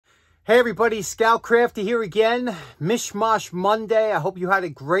Hey everybody, Scout Crafty here again. Mishmash Monday. I hope you had a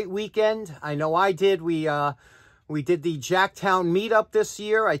great weekend. I know I did. We did the Jacktown Meet-Up this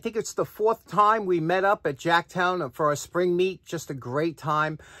year. I think it's the 4th time we met up at Jacktown for a spring meet. Just a great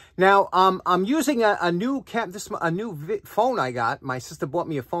time. Now, I'm using a new phone I got. My sister bought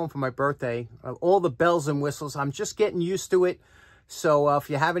me a phone for my birthday. All the bells and whistles. I'm just getting used to it. So if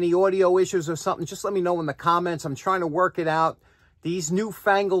you have any audio issues or something, just let me know in the comments. I'm trying to work it out. These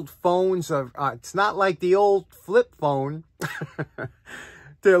newfangled phones are, it's not like the old flip phone.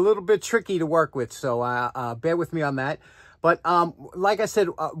 They're a little bit tricky to work with, so bear with me on that. But like I said,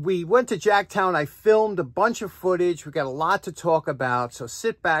 we went to Jacktown. I filmed a bunch of footage. We got a lot to talk about, so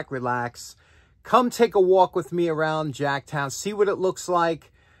sit back, relax. Come take a walk with me around Jacktown, see what it looks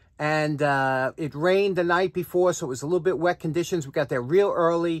like. And it rained the night before, so it was a little bit wet conditions. We got there real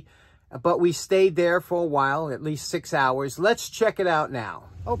early. But we stayed there for a while, at least 6 hours. Let's check it out now.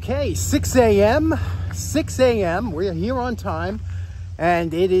 Okay, 6 a.m. 6 a.m. We're here on time.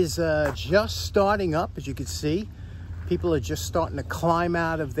 And it is just starting up, as you can see. People are just starting to climb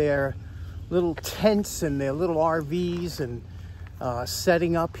out of their little tents and their little RVs and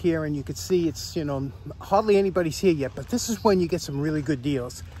setting up here. And you can see it's, you know, hardly anybody's here yet. But this is when you get some really good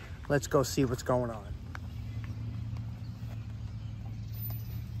deals. Let's go see what's going on.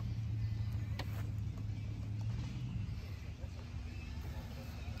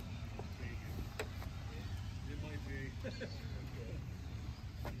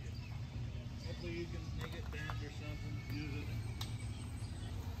 Hopefully you can make it bend or something, use it.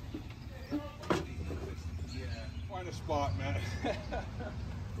 Yeah. Find a spot, man.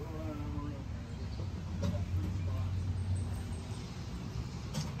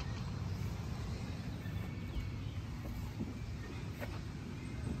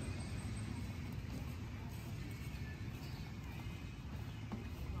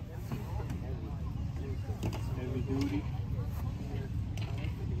 Heavy duty.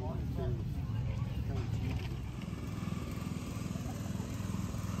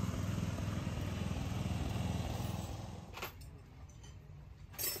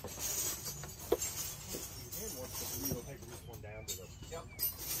 Yep.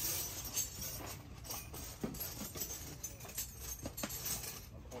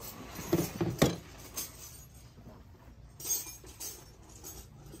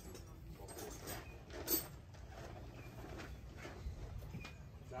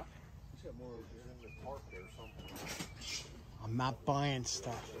 I'm not buying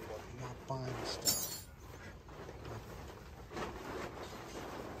stuff. I'm not buying stuff.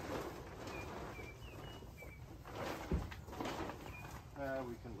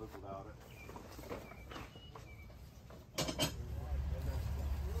 We can live without it.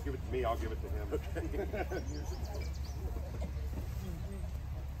 Give it to me, I'll give it to him. Okay.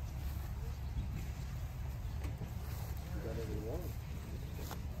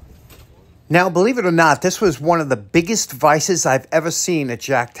 Now, believe it or not, this was one of the biggest vices I've ever seen at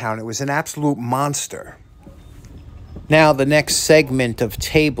Jacktown. It was an absolute monster. Now, the next segment of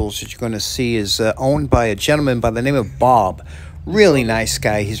tables that you're going to see is owned by a gentleman by the name of Bob. Really nice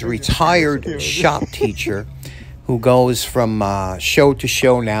guy. He's a retired shop teacher who goes from show to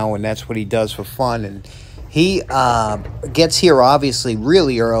show now, and that's what he does for fun. And he gets here, obviously,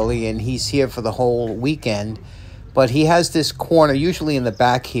 really early, and he's here for the whole weekend. But he has this corner, usually in the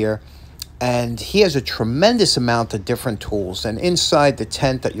back here, and he has a tremendous amount of different tools. And inside the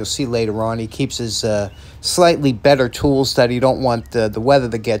tent that you'll see later on, he keeps his slightly better tools that he don't want the weather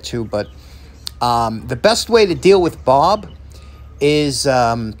to get to. But the best way to deal with Bob is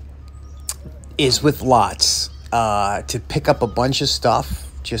with lots. To pick up a bunch of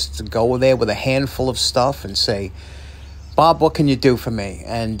stuff, just to go there with a handful of stuff and say, Bob, what can you do for me?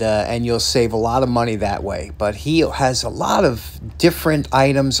 And you'll save a lot of money that way. But he has a lot of different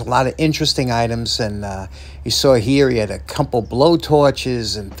items, a lot of interesting items. And you saw here he had a couple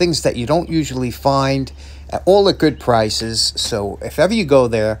blowtorches and things that you don't usually find at all at good prices. So if ever you go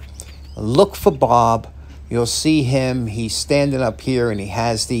there, look for Bob. You'll see him. He's standing up here and he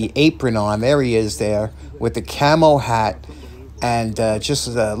has the apron on. There he is there with the camo hat. And just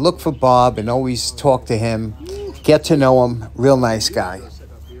look for Bob and always talk to him. Get to know him. Real nice guy. Set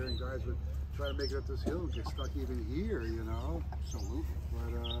up here and guys would try to make it up this hill and get stuck even here, you know. Absolutely.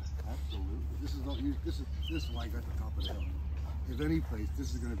 But absolutely. This is like at the top of the hill. If any place,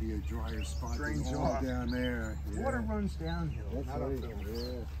 this is going to be a drier spot. Drains all down there. Yeah. Water runs downhill. That's not right. uphill.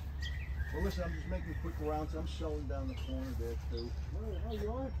 Yeah. Well, listen, I'm just making quick rounds. I'm shelling down the corner there too. Oh,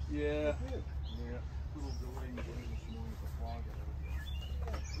 you are? Yeah. Good. Yeah. Little delay this morning for fog and everything.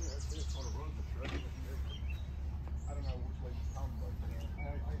 I don't know which way you come, but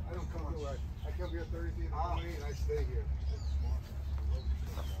I don't come come here 30 feet in the morning and I stay here.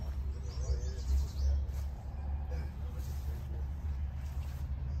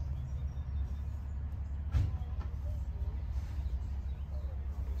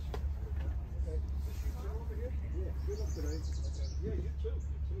 Yeah, you too.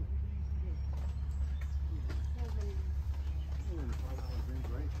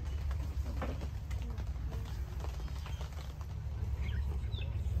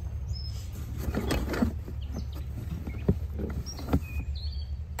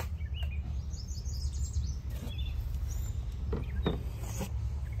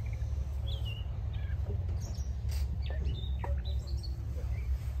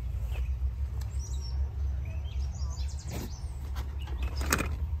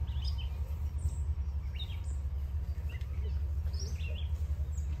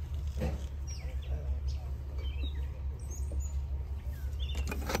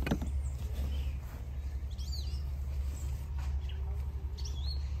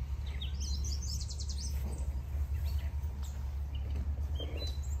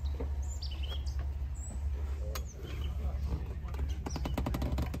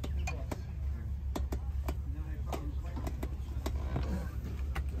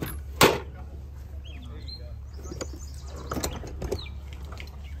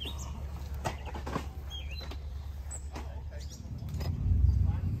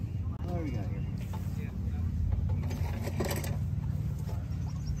 What do we got here?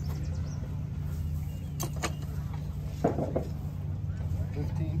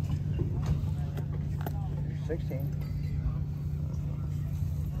 15, 16.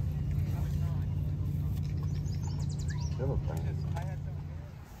 Little thing.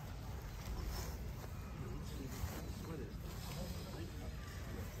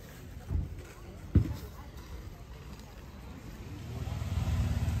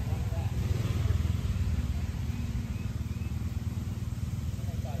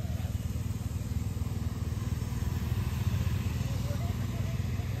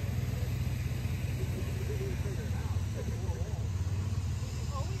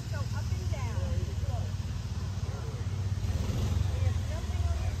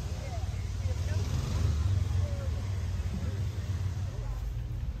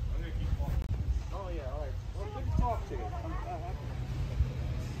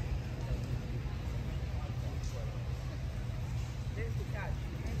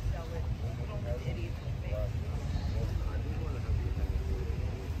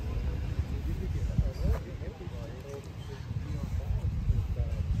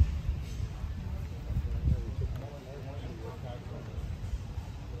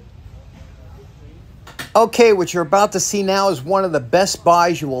 Okay, what you're about to see now is one of the best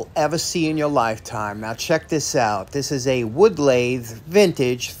buys you will ever see in your lifetime. Now check this out. This is a wood lathe,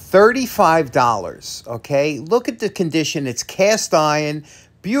 vintage, $35, okay? Look at the condition. It's cast iron,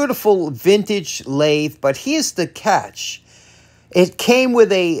 beautiful vintage lathe, but here's the catch. It came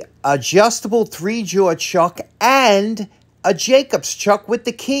with a adjustable 3-jaw chuck and a Jacobs chuck with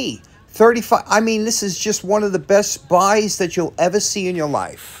the key. 35. I mean, this is just one of the best buys that you'll ever see in your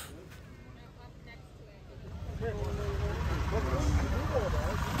life.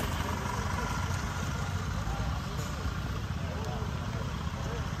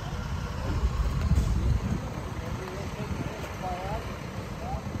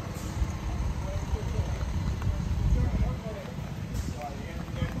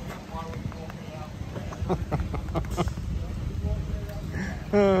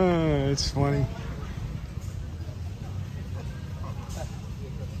 It's funny.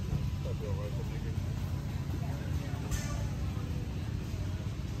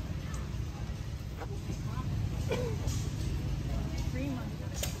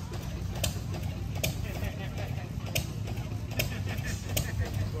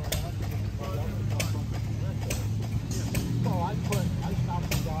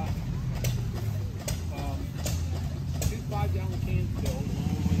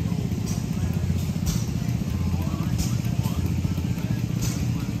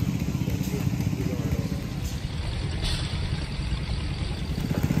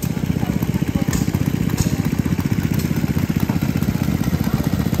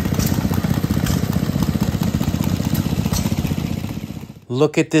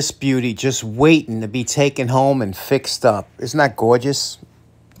 Look at this beauty, just waiting to be taken home and fixed up. Isn't that gorgeous?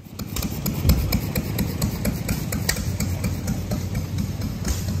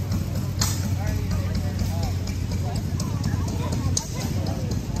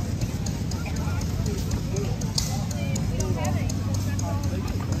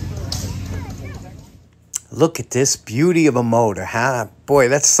 Look at this beauty of a motor, huh? Boy,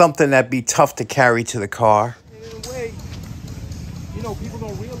 that's something that'd be tough to carry to the car. In a way, you know, people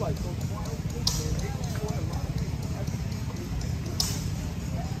don't realize those wild things, man, they destroy a lot of people.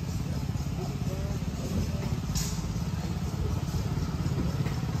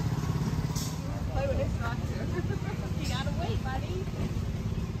 Play with his rock. You gotta wait, buddy.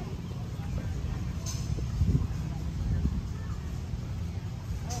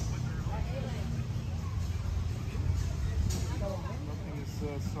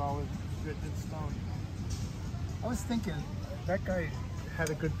 Solid, written in stone. I was thinking that guy had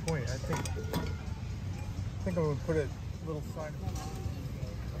a good point. I think I'm gonna put a little sign.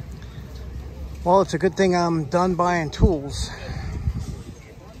 Well, it's a good thing I'm done buying tools.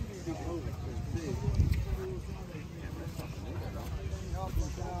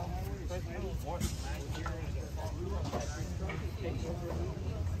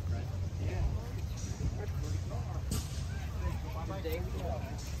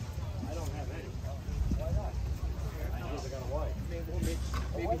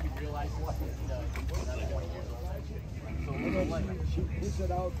 Push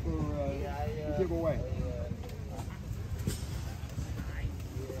it out for to give away.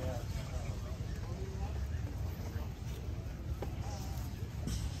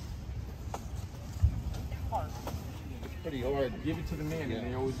 Pretty hard. Give it to the man, and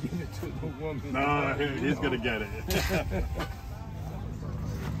they always give it to the woman. No, he's gonna get it.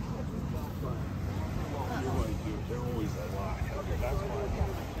 They're always a lie. That's why.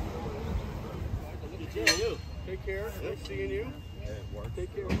 You. Take care. Nice seeing you.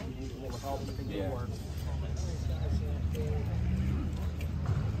 Take care. Yeah.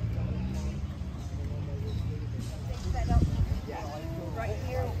 Right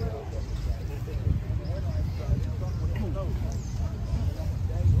here.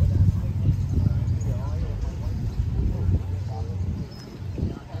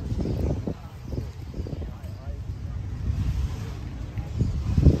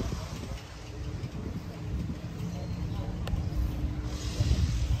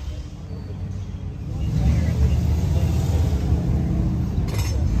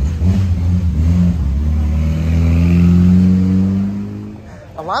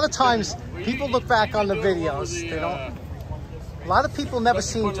 A lot of times, people look back on the videos. They don't. A lot of people never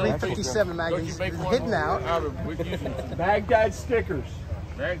seen 357 magazines. It's been hidden out. Baghdad stickers.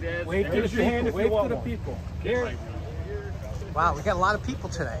 Baghdad. Wait for your hand if you want the people. Here. Wow, we got a lot of people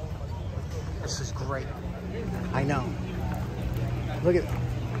today. This is great. I know. Look at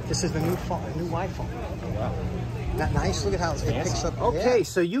this is the new phone, new iPhone. Wow. Not nice. Look at how it picks up. Okay, yeah.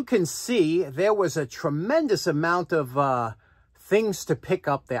 So you can see there was a tremendous amount of things to pick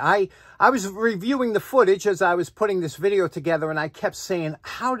up there. I was reviewing the footage as I was putting this video together, and I kept saying,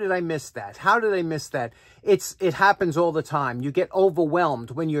 how did I miss that? How did I miss that? It happens all the time. You get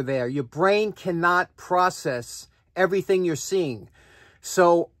overwhelmed when you're there. Your brain cannot process everything you're seeing.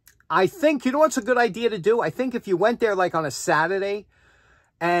 So I think, you know what's a good idea to do? I think if you went there like on a Saturday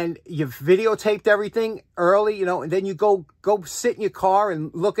and you've videotaped everything early, you know, and then you go sit in your car and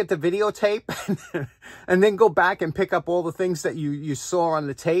look at the videotape and then go back and pick up all the things that you saw on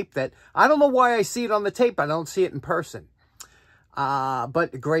the tape that, I don't know why I see it on the tape. I don't see it in person.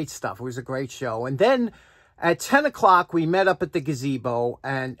 But great stuff. It was a great show. And then at 10 o'clock, we met up at the gazebo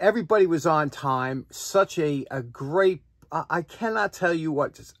and everybody was on time. Such a great, I cannot tell you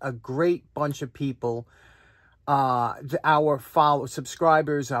what, just a great bunch of people. Our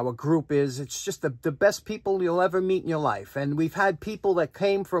subscribers, our group is, it's just the best people you'll ever meet in your life. And we've had people that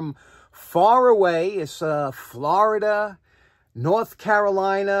came from far away. It's Florida, North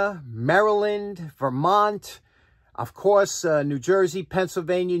Carolina, Maryland, Vermont, of course, New Jersey,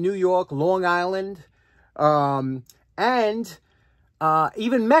 Pennsylvania, New York, Long Island, and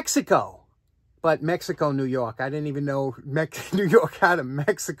even Mexico. But Mexico, New York. I didn't even know New York had a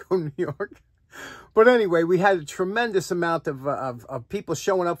Mexico, New York. But anyway, we had a tremendous amount of people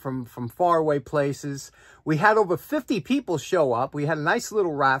showing up from faraway places. We had over 50 people show up. We had a nice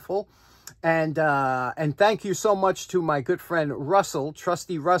little raffle. And thank you so much to my good friend Russell,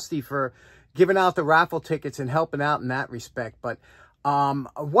 Trusty Rusty, for giving out the raffle tickets and helping out in that respect. But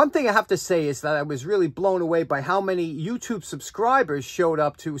one thing I have to say is that I was really blown away by how many YouTube subscribers showed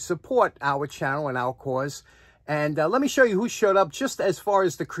up to support our channel and our cause. And let me show you who showed up just as far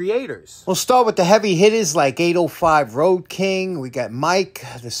as the creators. We'll start with the heavy hitters like 805 Road King. We got Mike,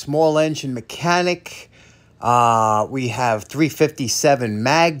 the small engine mechanic. We have 357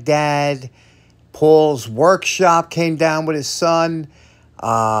 Magdad. Paul's Workshop came down with his son.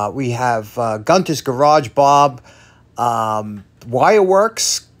 We have Gunter's Garage Bob.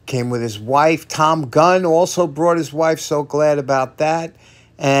 Wireworks Came with his wife. Tom Gunn also brought his wife. So glad about that.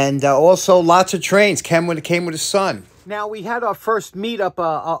 And also lots of trains. Came with his son. Now, we had our first meetup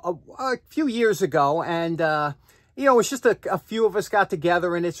a few years ago, and you know, it's just a few of us got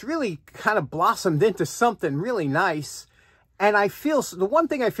together, and it's really kind of blossomed into something really nice. And I feel, the one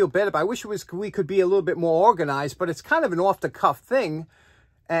thing I feel bad about, I wish we could be a little bit more organized, but it's kind of an off-the-cuff thing.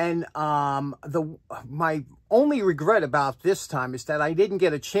 And my only regret about this time is that I didn't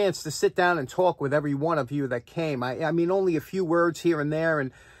get a chance to sit down and talk with every one of you that came. I mean, only a few words here and there.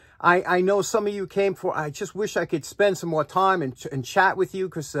 And I know some of you came for, I just wish I could spend some more time and chat with you,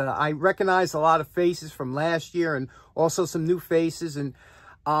 because I recognize a lot of faces from last year and also some new faces. And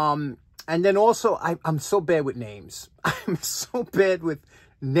then also, I'm so bad with names. I'm so bad with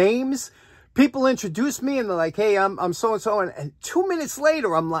names. People introduce me and they're like, hey, I'm so-and-so. And 2 minutes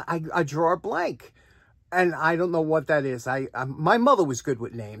later, I'm like, I draw a blank. And I don't know what that is. My mother was good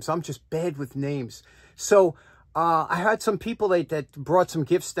with names. I'm just bad with names. So I had some people that brought some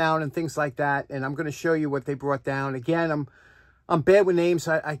gifts down and things like that. And I'm going to show you what they brought down. Again, I'm bad with names.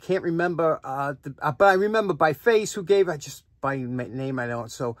 I can't remember, but I remember by face who gave. By name I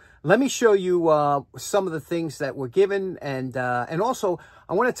don't. So let me show you some of the things that were given, and also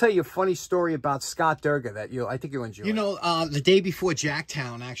I want to tell you a funny story about Scott Durga that I think you'll enjoy. You know, the day before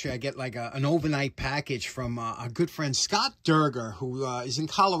Jacktown, actually, I get like an overnight package from a good friend, Scott Durga, who is in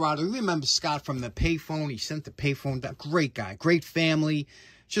Colorado. You remember Scott from the payphone? He sent the payphone. Great guy, great family.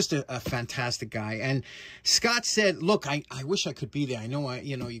 Just a fantastic guy. And Scott said, look, I wish I could be there. I know,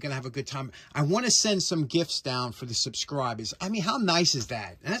 you're going to have a good time. I want to send some gifts down for the subscribers. I mean, how nice is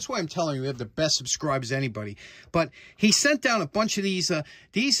that? And that's why I'm telling you, we have the best subscribers anybody. But he sent down a bunch of these are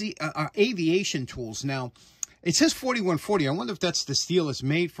aviation tools. Now, it says 4140. I wonder if that's the steel it's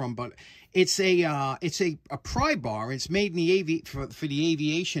made from, but it's a pry bar. It's made in the for the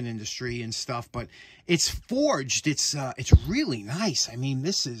aviation industry and stuff, but it's forged. It's really nice. I mean,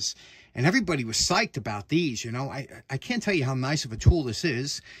 this is, and everybody was psyched about these, you know. I can't tell you how nice of a tool this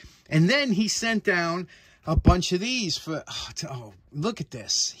is. And then he sent down a bunch of these for, oh, look at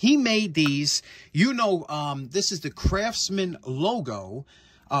this. He made these, you know, this is the Craftsman logo,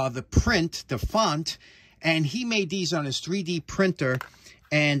 the print, the font, and he made these on his 3D printer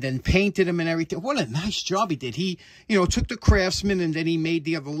and then painted them and everything. What a nice job he did. He, you know, took the Craftsman and then he made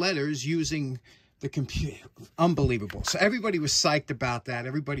the other letters using the computer. Unbelievable. So everybody was psyched about that.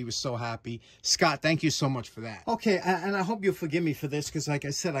 Everybody was so happy. Scott, thank you so much for that. Okay, and I hope you'll forgive me for this, because like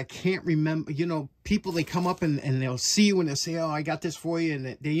I said, I can't remember. You know, people, they come up and they'll see you and they'll say, oh, I got this for you,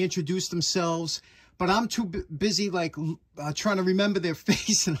 and they introduce themselves. But I'm too busy, like, trying to remember their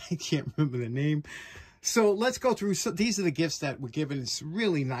face, and I can't remember their name. So let's go through. So these are the gifts that were given. It's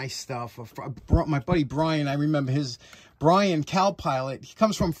really nice stuff. My buddy Brian, I remember Brian, cow pilot. He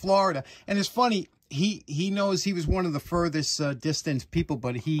comes from Florida. And it's funny, he knows he was one of the furthest distance people,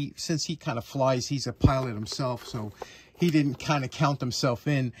 but since he kind of flies, he's a pilot himself, so he didn't kind of count himself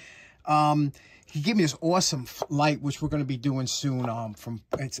in. He gave me this awesome light, which we're going to be doing soon.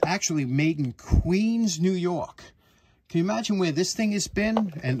 It's actually made in Queens, New York. Can you imagine where this thing has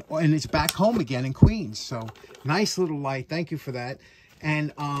been? And it's back home again in Queens. So nice little light. Thank you for that.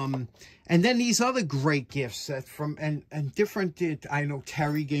 And then these other great gifts and different. I know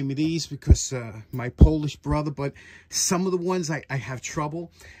Terry gave me these because my Polish brother. But some of the ones I have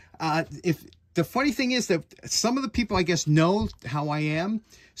trouble. The funny thing is that some of the people, I guess, know how I am.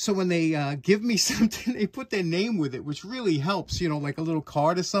 So when they give me something, they put their name with it, which really helps. You know, like a little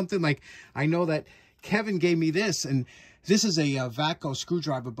card or something. Like I know that Kevin gave me this, and this is a Vaco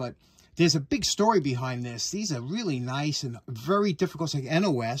screwdriver, but there's a big story behind this. These are really nice and very difficult, like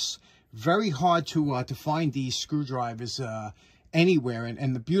NOS. Very hard to find these screwdrivers anywhere.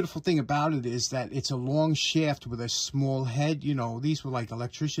 And the beautiful thing about it is that it's a long shaft with a small head. You know, these were like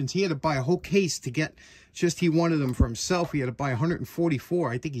electricians. He had to buy a whole case to get, he wanted them for himself. He had to buy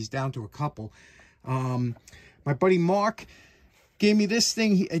 144. I think he's down to a couple. My buddy Mark gave me this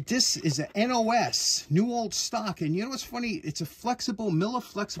thing. This is an NOS, new old stock. And you know what's funny? It's a Miller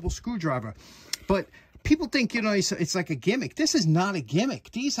flexible screwdriver. But people think, you know, it's like a gimmick. This is not a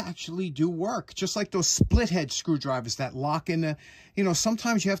gimmick. These actually do work. Just like those split head screwdrivers that lock in the, you know,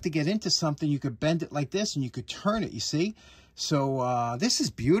 sometimes you have to get into something. You could bend it like this and you could turn it, you see? So this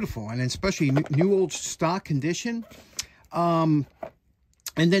is beautiful. And especially new old stock condition. And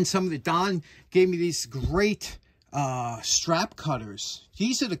then Don gave me these great strap cutters.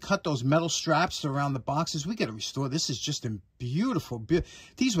 These are to cut those metal straps around the boxes. We got to restore. This is just a beautiful.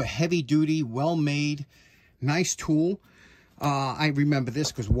 These were heavy duty, well made, nice tool. I remember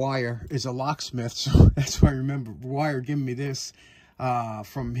this because Wire is a locksmith, so that's why I remember Wire giving me this.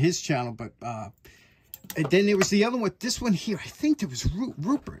 from his channel. But and then there was the other one. This one here, I think there was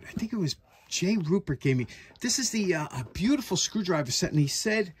Rupert. I think it was Jay Rupert gave me. This is the a beautiful screwdriver set, and he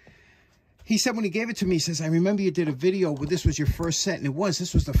said when he gave it to me, he says, I remember you did a video where this was your first set, and it was.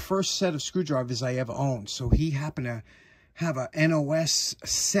 This was the first set of screwdrivers I ever owned. So he happened to have a NOS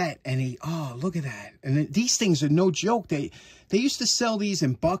set, and he, oh, look at that. And these things are no joke. They used to sell these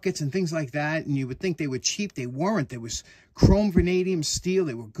in buckets and things like that, and you would think they were cheap. They weren't. There was chrome vanadium steel.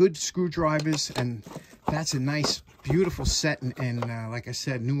 They were good screwdrivers, and that's a nice, beautiful set, and like I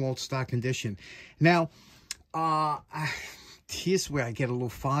said, new old stock condition. Now, here's where I get a little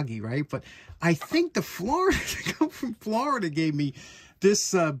foggy, right? But I think the guy from Florida gave me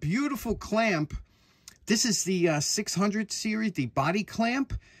this beautiful clamp. This is the 600 series, the body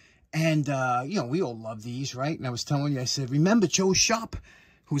clamp. And, you know, we all love these, right? And I was telling you, I said, remember Joe's shop,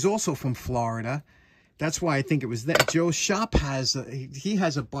 who's also from Florida. That's why I think it was that. Joe's shop has, he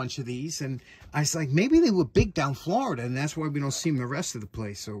has a bunch of these. And I was like, maybe they were big down Florida, and that's why we don't see them the rest of the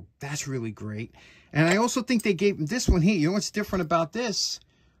place. So that's really great. And I also think they gave this one here. You know what's different about this?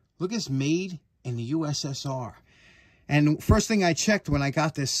 Look, it's made in the USSR. And first thing I checked when I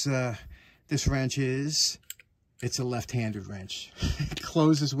got this this wrench is it's a left-handed wrench. It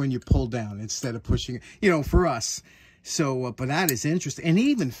closes when you pull down instead of pushing, you know, for us. So, but that is interesting. And it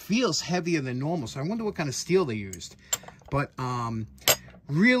even feels heavier than normal. So I wonder what kind of steel they used. But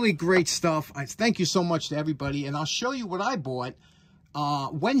really great stuff. Thank you so much to everybody. And I'll show you what I bought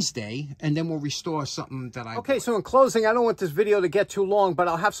Wednesday, and then we'll restore something that I bought. So in closing, I don't want this video to get too long, but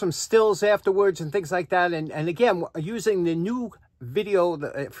I'll have some stills afterwards and things like that. And again, using the new video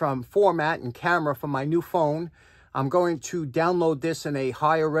from format and camera from my new phone, I'm going to download this in a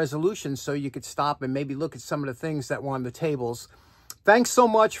higher resolution so you could stop and maybe look at some of the things that were on the tables. Thanks so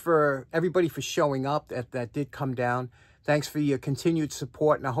much for everybody for showing up that did come down. Thanks for your continued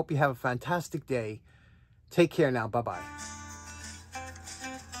support, and I hope you have a fantastic day. Take care now. Bye-bye.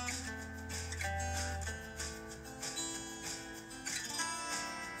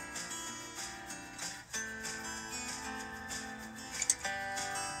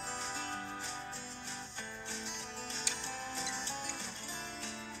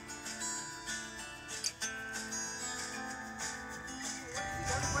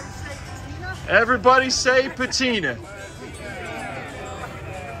 Everybody say patina.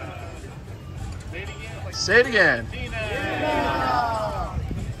 Say it again.